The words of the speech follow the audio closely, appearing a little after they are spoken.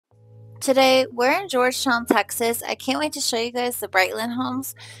Today, we're in Georgetown, Texas. I can't wait to show you guys the Brightland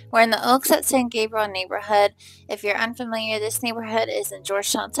homes. We're in the Oaks at San Gabriel neighborhood. If you're unfamiliar, this neighborhood is in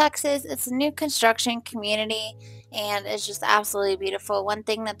Georgetown, Texas. It's a new construction community and it's just absolutely beautiful. One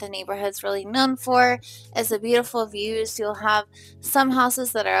thing that the neighborhood's really known for is the beautiful views. You'll have some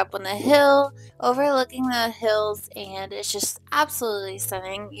houses that are up on the hill, overlooking the hills, and it's just absolutely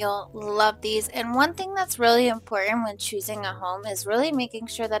stunning. You'll love these. And one thing that's really important when choosing a home is really making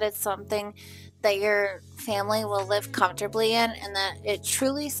sure that it's something that your family will live comfortably in and that it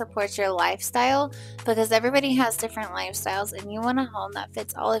truly supports your lifestyle, because everybody has different lifestyles and you want a home that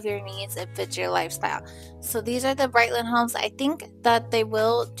fits all of your needs and fits your lifestyle. So these are the Brightland homes. I think that they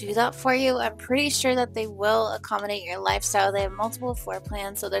will do that for you. I'm pretty sure that they will accommodate your lifestyle. They have multiple floor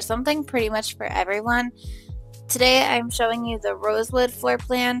plans, so there's something pretty much for everyone. Today I'm showing you the Rosewood floor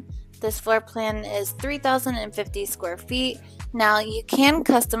plan. This floor plan is 3,050 square feet. Now you can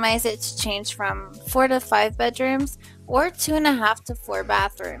customize it to change from 4 to 5 bedrooms or 2.5 to 4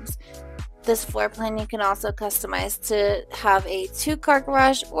 bathrooms. This floor plan you can also customize to have a 2-car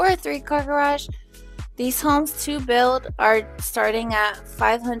garage or a 3-car garage. These homes to build are starting at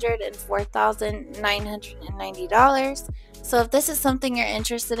 $504,990. So if this is something you're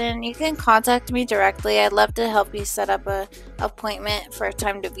interested in, you can contact me directly. I'd love to help you set up an appointment for a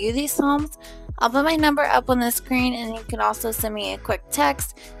time to view these homes. I'll put my number up on the screen and you can also send me a quick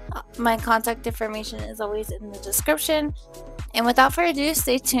text. My contact information is always in the description. And without further ado,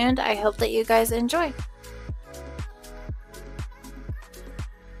 stay tuned. I hope that you guys enjoy.